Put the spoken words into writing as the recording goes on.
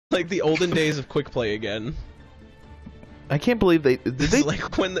like the olden days of quick play again. I can't believe they did. This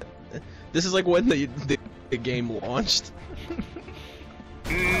is like when the game launched.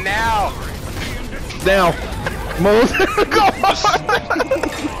 Now. Moles. Go on.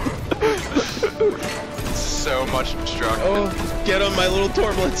 So much destruction. Oh, get on my little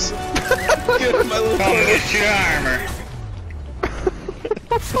Torblets. Get on my little Torblets. Get your armor.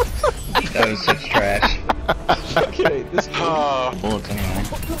 That was such trash. Okay, this Bullets anyway.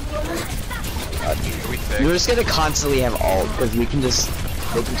 We're just gonna constantly have alt, because we can just,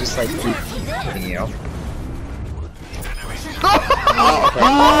 they can just like keep hitting you.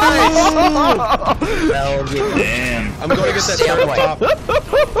 Damn. I'm going to get that turret top.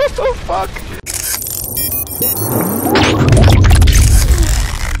 Fuck.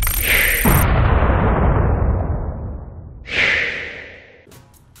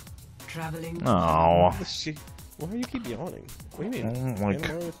 Oh. Why do you keep yawning? What do you mean? Oh my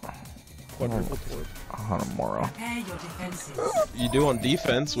Quadruple Torb. Hanamura. You do on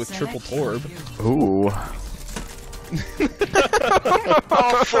defense with triple Torb. Ooh.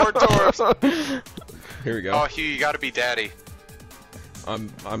 Oh, 4 Torbs. Here we go. Oh, Hugh, you gotta be daddy.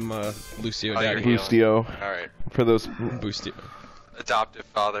 I'm Lucio Oh, Daddy. you're Boostio. Alright. For those. Boostio. Adoptive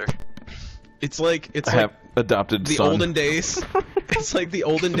father. It's like I have adopted the son. olden days. It's like the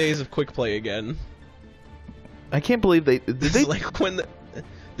olden days of quick play again. I can't believe they did. This is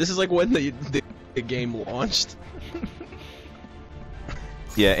like when the game launched.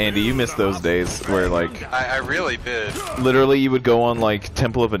 Yeah, Andy, you missed those days where like I really did. literally you would go on like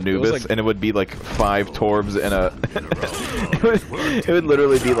Temple of Anubis like- and it would be like 5 Torbs and a it would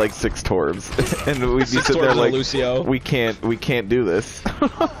literally be like 6 Torbs and we'd be sitting Torbs there and like Lucio. we can't do this.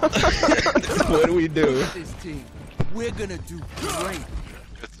 What do we do? We're gonna do great.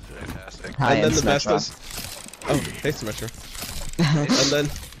 It's fantastic. Hi, And then I'm the best Symmetra. was hey Symmetra.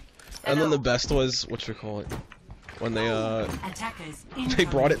 and then the best was what you call it when they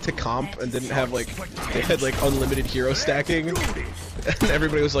brought it to comp and didn't have like they had like unlimited hero stacking and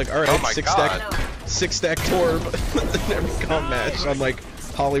everybody was like, all right, Oh my 6 God. stack Torb in every comp match on like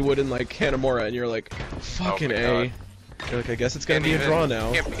Hollywood and like Hanamura, and you're like, fucking Oh my A. God. You're like, I guess it's gonna Can't be a even- draw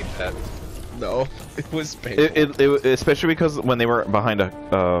now. Can't beat that. No, it was painful. It especially because when they were behind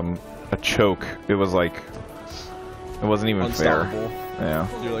a choke, it was like it wasn't even Unstoppable. fair.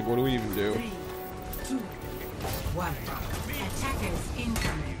 Yeah. You're like, what do we even do? 3, 2, 1. Attackers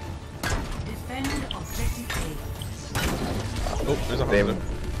incoming. Defend objective Oh, there's a Hanjo.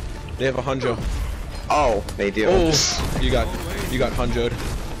 They have a Hanjo. Oh, they do. Oh, you got Hanjo'd.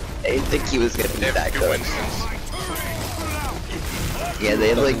 I didn't think he was gonna They be have that 2 good. instants. Yeah, they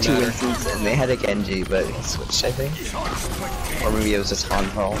had like 2 matter. instances and they had a Genji, but he switched, I think. Or maybe it was just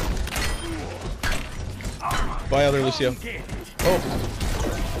Hanzo. Bye, other Lucio.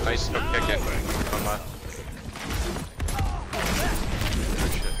 Oh, Nice, no kicking.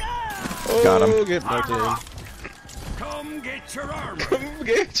 Got him. Oh, get melted. Come get your armor. Come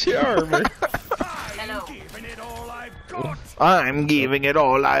get your armor. Hello. Giving it all I've got. I'm giving it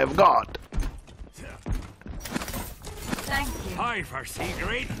all I've got. Thank you. I foresee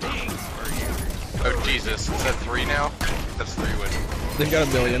great things for you. Oh, Jesus. Is that 3 now? That's 3 wins. They've got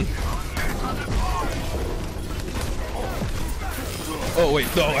a million. Oh wait,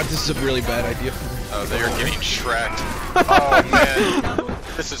 no, this is a really bad idea. Oh, they are getting shreked. Oh, man.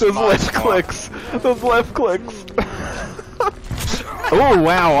 This is Those my left fault. clicks. Those left clicks. Oh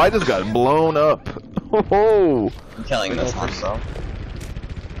wow! I just got blown up. Oh. I'm killing this Hanzo.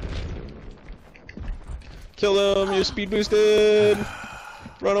 Kill him, you're speed boosted.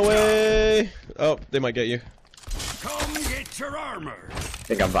 Run away. Oh, they might get you. Come get your armor. I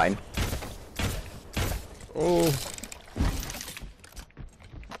think I'm fine. Oh,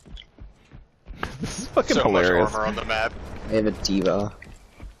 This is fucking So much hilarious. armor on the map. I have a D.va.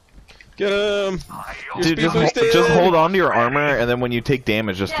 get him. You're Dude, speed boosted. just hold on to your armor, and then when you take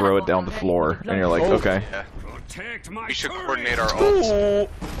damage, just throw it down the floor, and you're like, Oh. okay. Yeah. Protect my We should turret. coordinate our ults. Oh.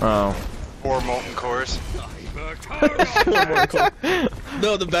 Oh. 4 molten cores.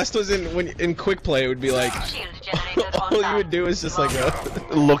 No, the best was in quick play. It would be like all you would do is just like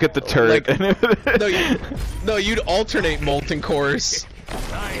Look at the turret. no, you'd alternate molten cores.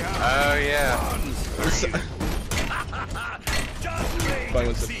 Oh, yeah. Fine,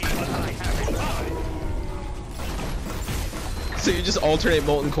 one second. So you just alternate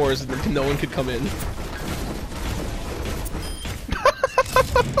molten cores and then no one could come in.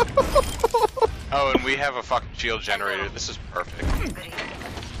 Oh, and we have a fucking shield generator. This is perfect.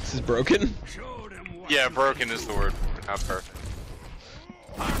 This is broken. Yeah, broken is the word. Not perfect.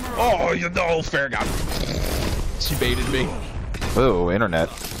 Oh, you know, fair enough. She baited me. Oh, internet.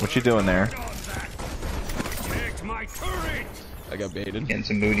 What you doing there? Protect my turret. I got baited. Getting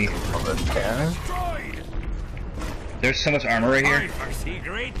some booty. Yeah. Destroyed. There's so much armor right I here. foresee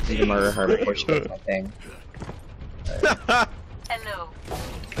great Need to murder her before things. she does my thing. Hello.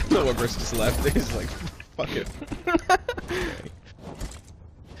 No one versus just left. He's like, fuck it.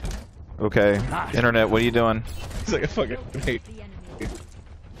 Okay. Internet, what are you doing? He's like, I fucking hate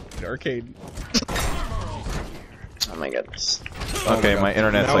arcade. Oh my goodness. Okay, God. my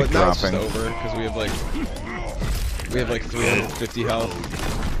internet's now, like now it's dropping. just over because we have like 350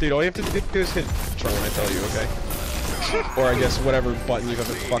 health. Dude, all you have to do is hit try when I tell you, okay? Or I guess whatever button you have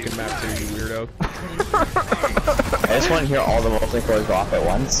a fucking map to, you weirdo. I just want to hear all the multiplayer go off at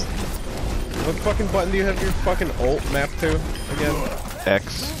once. What fucking button do you have your fucking ult map to again?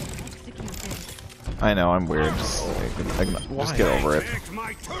 X. I know, I'm weird. Just get over it. Protect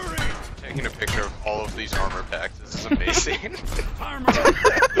my turret. Taking a picture of all of these armor packs. This is amazing. Armor.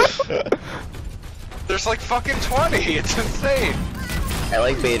 There's like fucking 20. It's insane. I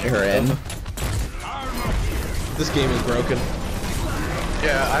like baited her in. This game is broken.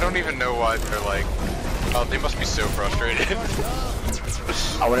 Yeah, I don't even know why they're like. Oh, they must be so frustrated.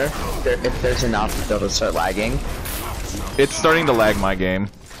 I wonder if there's enough that they'll start lagging. It's starting to lag my game.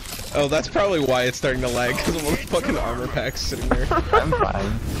 Oh, that's probably why it's starting to lag, because of all the fucking armor packs sitting there. I'm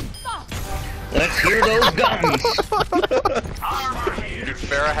fine. Let's hear those guns. Dude,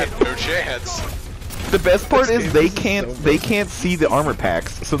 Farah had no chance. The best part This is game they is can't so they can't see the armor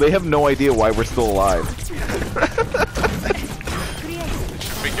packs, so they have no idea why we're still alive.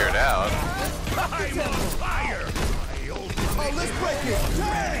 Figure it out.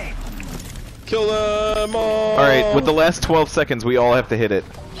 Kill them all! Alright, with the last 12 seconds, we all have to hit it.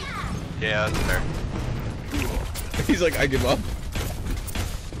 Yeah, that's fair. He's like, I give up.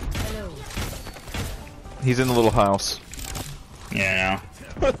 He's in the little house. Yeah.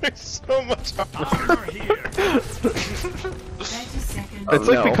 There's so much armor. Armor here. It's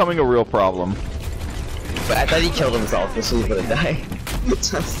like no. becoming a real problem. But I thought he killed himself. This was gonna die.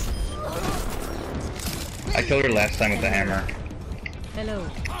 I killed her last time with the hammer. Hello.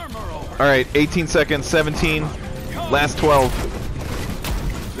 Alright, 18 seconds, 17, last 12.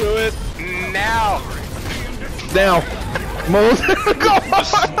 Do it. Now! Now! Moles! Go on!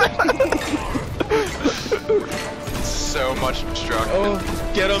 So much destruction. Oh,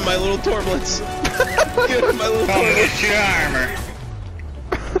 get on my little torblets. Get on my little Come torblets. get your armor.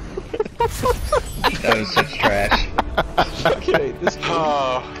 That was such trash. I fucking hate this game.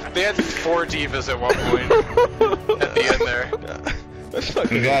 Oh, they had 4 divas at one point. At the end there. I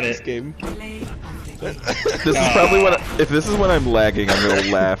fucking We got hate this it. game. This is probably when if this is when I'm lagging, I'm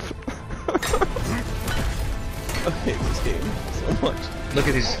gonna laugh. I hate this game so much. Look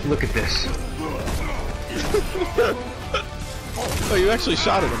at this. Look at this. Oh, you actually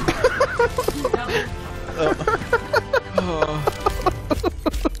shot at him.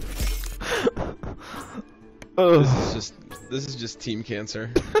 This is just team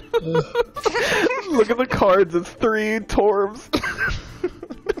cancer. Look at the cards, it's 3 Torbs.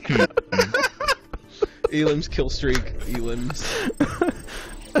 Elim's kill streak. Elim's.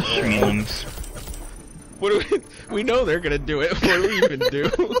 Streams. What do we know they're gonna do it. What do we even do?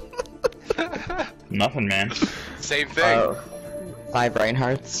 Nothing, man. Same thing. 5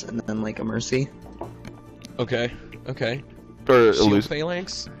 Reinhardts and then like a Mercy. Okay. Okay. Or Shield Elus-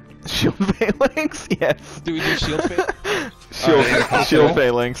 phalanx? Shield Phalanx? Yes. Do we do shield phalanx? Shield, Alright. Shield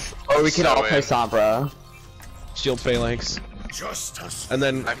Phalanx. Or we could So all play in. Sombra. Shield phalanx. Justice. And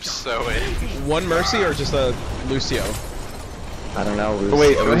then I'm so in. one mercy or just a Lucio? I don't know. Oh,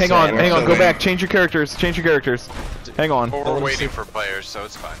 wait, Lucio, hang on, Lucio. go back, change your characters, Hang on. But Don't we're let waiting him for players, so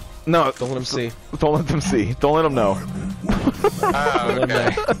it's fine. No, Don't let him see. don't let them see. Don't let them know. Oh, Don't let him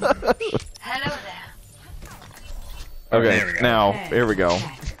okay. know. Hello there. Okay, There we go. now, here we go.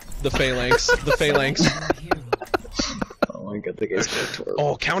 The phalanx. The phalanx. Oh my god, the guy's going to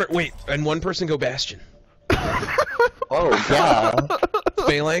Oh, counter. Wait, and one person go bastion. Oh, yeah.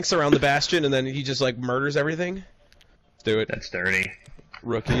 Phalanx around the bastion, and then he just like murders everything. Let's do it, That's dirty.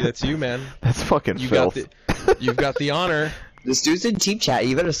 rookie. That's you, man. That's fucking You filth. got the. You've got the honor, This dude's in team chat.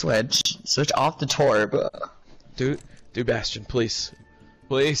 You better switch. Switch off the Torb. dude. Do bastion, please,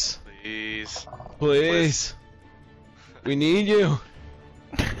 please, Please. please. We need you.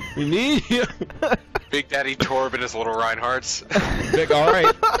 We need you. Big Daddy Torb and his little Reinhardts. Vic, all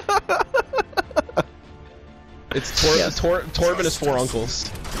right. It's Torb, Yes. Torb and his 4 uncles.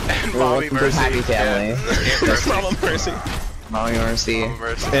 And We're Mommy welcome to Mercy. Happy Family. Yeah. And Mercy. Mama Mercy. Mommy Mercy. Mama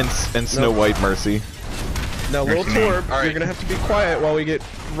Mercy. And Snow White Mercy. Now, little Torb, All right. you're gonna have to be quiet while we get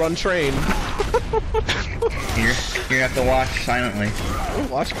run train. You're gonna have to watch silently.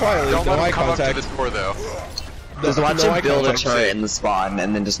 Watch quietly. Don't No let eye him come up to contact. the door though. Just watch no eye him build a contact. turret in the spawn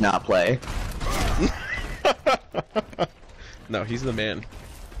and then just not play. No, he's the man.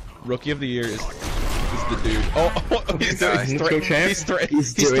 Rookie of the year is the dude. Oh, he's nice. doing. Let's go, champ. He's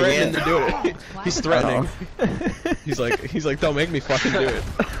He's doing threatening it. to do it. He's threatening. He's like, don't make me fucking do it.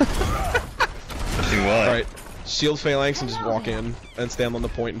 Do what? All right, shield phalanx and just walk in and stand on the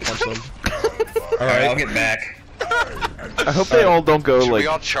point and punch them. Alright, I'll get back. I hope they all don't go Should like we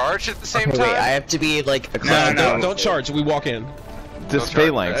all charge at the same Okay, time? wait, I have to be like across. No, no. don't charge. We walk in. just charge.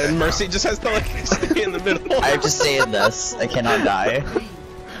 phalanx. And Mercy just has to like stay in the middle. I have to stay in this. I cannot die.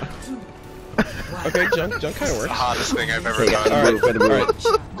 Okay, junk kind of The works. hottest thing I've ever Okay, done. All right, move, gotta move.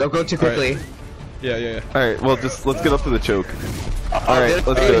 alright. Don't go too quickly. Yeah. All right, well just let's get up to the choke. All right, They let's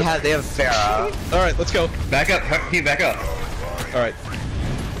do already it. have, they have Farah. All right, let's go. Back up, Pete, back up. All right,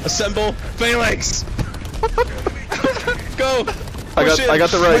 assemble phalanx. Go. I Push in. got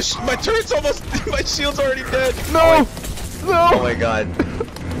the right. My turret's almost. My shield's already dead. No, Oh no. my god.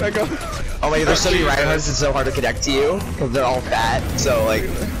 Back up. Oh my god, there's so many Reinhardts, it's so hard to connect to you. Because they're all fat, so like...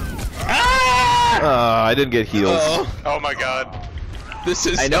 I didn't get heals. Oh, Oh my god. this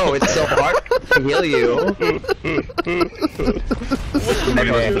is. I know, it's so hard to heal you.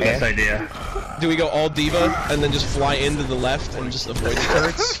 Best idea. Do we go all D.va and then just fly into the left and just avoid the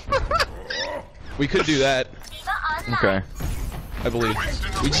turrets? We could do that, Okay. I believe.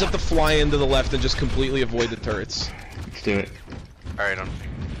 We just have to fly into the left and just completely avoid the turrets. Let's do it. Alright,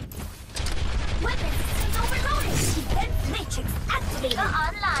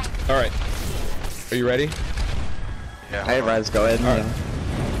 All right. Are you ready? yeah. Alright, Raz, go ahead. Alright.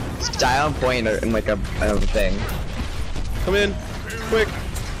 Just die on point in like a thing. Come in, quick.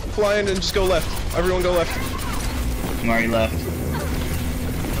 Fly in and just go left. Everyone go left. I'm already left. I'm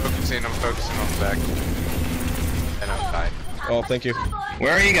focusing on the back. And I'm fine. Oh, thank you.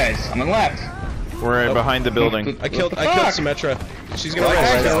 Where are you guys? I'm on the left. We're behind the building. I killed What the fuck? Symmetra. She's gonna Oh, res.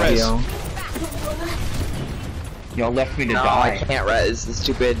 She's Raz, gonna res. heal. Y'all left me to No, I die. can't res. It's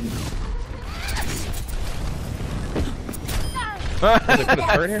stupid. They put a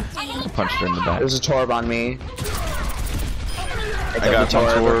turret here? Punched her in the back. There's a Torb on me. I got the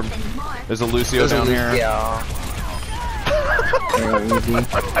one Torb. There's a Lucio There's a down here. Lucio.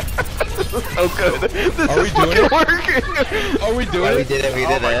 Oh good. This Are we is doing fucking it? working. Are we doing Yeah, we it? did it, we Oh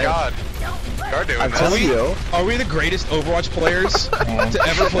did my it. god. You're doing I'm this. telling you. Are we the greatest Overwatch players to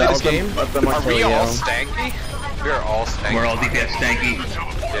ever play this game? Let them Are kill we you. all stanky? We are all stanky. We're all DPS stanky.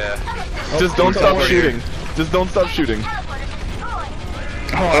 Yeah. Just don't don't stop worry. shooting. Just don't stop shooting.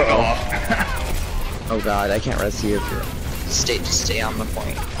 Oh, I fell off. Oh god, I can't res you if you're... Just stay on the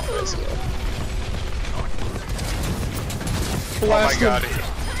point. I'll res you. Oh my Blast him. god.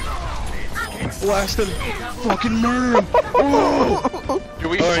 Blast him. Fucking murder him. Oh. Do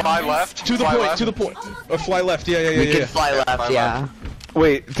we Alright. fly left? To the Fly point, left? to the point. Or fly left, yeah. We can fly left, fly yeah.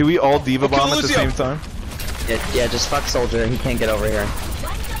 Wait, do we all D.va kill bomb at the Lucio. same time? Yeah, just fuck Soldier, he can't get over here.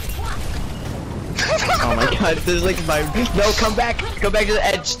 Oh my god, there's like my... No, come back to the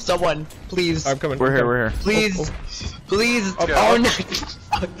edge, someone, please. I'm coming. We're here. Please, please. go. Oh no.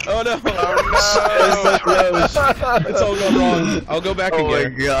 Oh no. Oh It's all gone wrong. I'll go back Oh my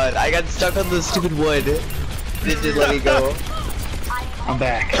again. god, I got stuck on the stupid wood. It didn't let me go. I'm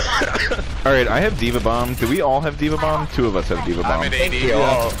back. Alright, I have D.va bomb. Do we all have D.va bomb? Two of us have D.va I'm bomb. at Thank 80. you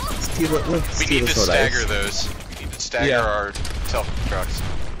all. We need to stagger those. We need to stagger Yeah. our self-trucks.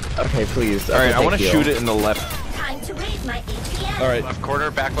 Okay, please. Alright, Okay, I want to thank you. shoot it in the left. Alright. Left corner,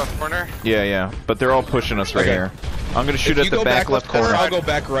 back left corner. Yeah, but they're all pushing us right Okay. here. I'm gonna shoot If at you the go back left corner. I'll go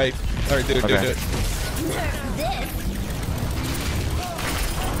back right. Alright, do it. Okay.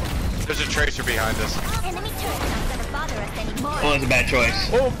 There's a tracer behind us. Well, that's a bad choice.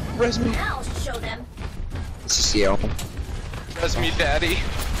 Oh, res me. It's just you. That's me, daddy.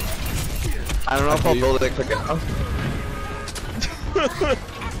 I don't know if I'll build it quick enough.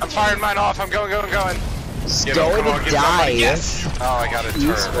 I'm firing mine off. I'm going. Just Get go him, come on, to get him. die. Yes. Oh, I got a turret.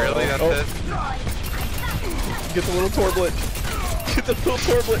 Useful. Really? That's Oh. it? Get the little Torblet. Get the little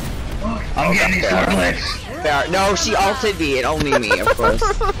Torblet. I'm getting these yeah. swordlets. There. No, she ulted me and only me, of course.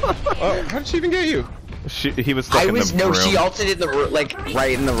 Oh, how did she even get you? He was stuck in the room. She ulted in the room, like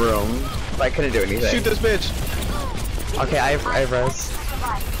right in the room. I couldn't do anything. Shoot this bitch. Okay, I have res.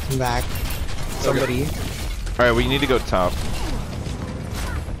 Come back. Somebody. Alright, we need to go top.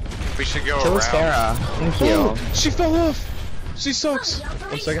 We should go Kill around. Sarah. Thank you. Oh, she fell off. She sucks.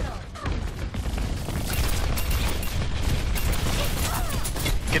 1 second.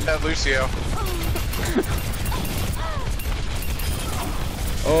 Get that Lucio.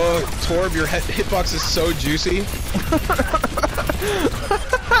 Oh, Torb, your hitbox is so juicy.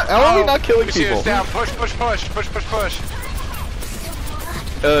 How are we not killing people? It's down. Push, push, push, push, push, push.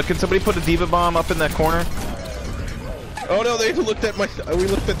 Can somebody put a D.va bomb up in that corner? Oh no, they looked at we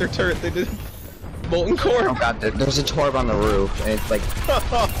looked at their turret. They did molten core. Oh god, there's a Torb on the roof, and it's like...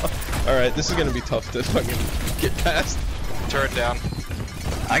 Alright, this is gonna be tough to fucking get past. Turret down.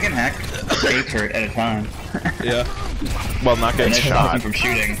 I can hack a turret at a time. Yeah. Well, not getting And that stops me shot. from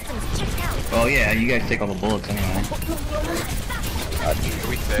shooting. Well, yeah, you guys take all the bullets anyway.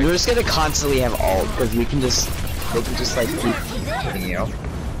 We think. You're just gonna constantly have ult, because you can just... They can just like keep hitting you.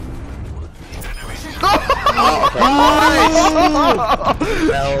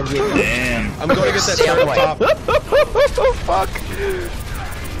 Hell yeah. Damn. I'm going to get that Stay turret away. top. Fuck.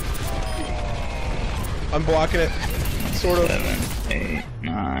 I'm blocking it. Sort of. 7, 8,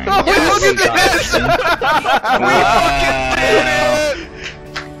 9. Oh, look at this!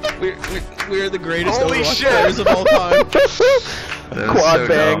 We're the greatest Holy Overwatch shit. players of all time. Quad so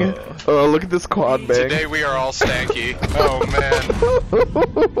bang. dumb. Oh, look at this quad bang. Today we are all stanky. Oh man.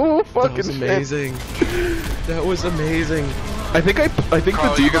 That Fucking was shit. amazing. That was amazing. I think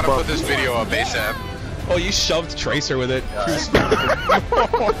Carl, the you D.va gotta bomb. put this video up ASAP. Oh, you shoved Tracer with it.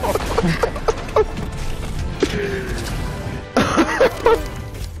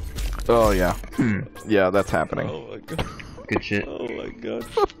 Oh yeah. Yeah, that's happening. Oh my god. Good shit. Oh my god.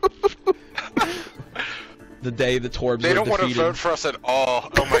 The day the Torbs They were don't want to defeated. vote for us at all.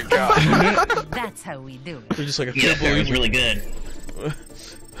 Oh my god. That's how we do it. They're just like, I Yeah, can't that was believe really good.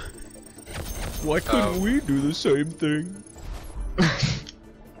 Why couldn't Oh. we do the same thing?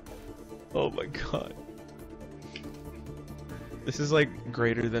 Oh my god. This is like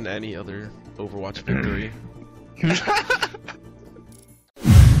greater than any other Overwatch victory.